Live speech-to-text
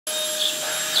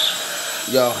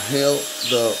y'all help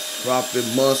the Profit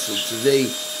Muscle today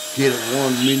get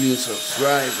 1 million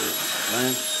subscribers,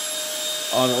 man.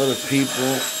 All the other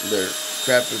people, they're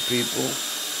crappy people.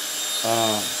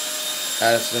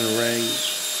 Addison Ray,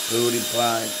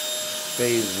 PEWDIEPIE,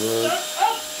 Facebook,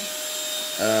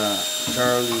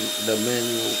 Charlie the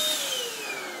Menu.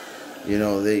 You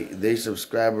know, they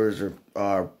subscribers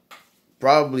are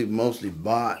probably mostly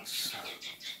bots.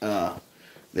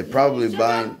 They're probably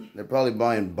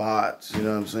buying bots, you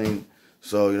know what I'm saying?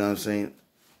 So, you know what I'm saying?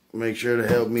 Make sure to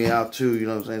help me out too, you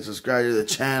know what I'm saying? Subscribe to the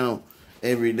channel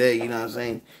every day, you know what I'm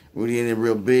saying? We're getting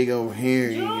real big over here,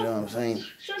 you know what I'm saying?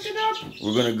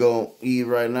 We're gonna go eat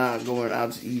right now, going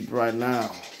out to eat right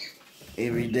now.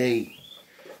 Every day.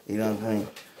 You know what I'm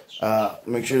saying?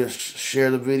 Make sure to share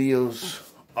the videos.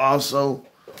 Also,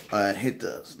 hit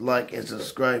the like and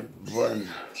subscribe button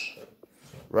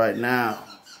right now.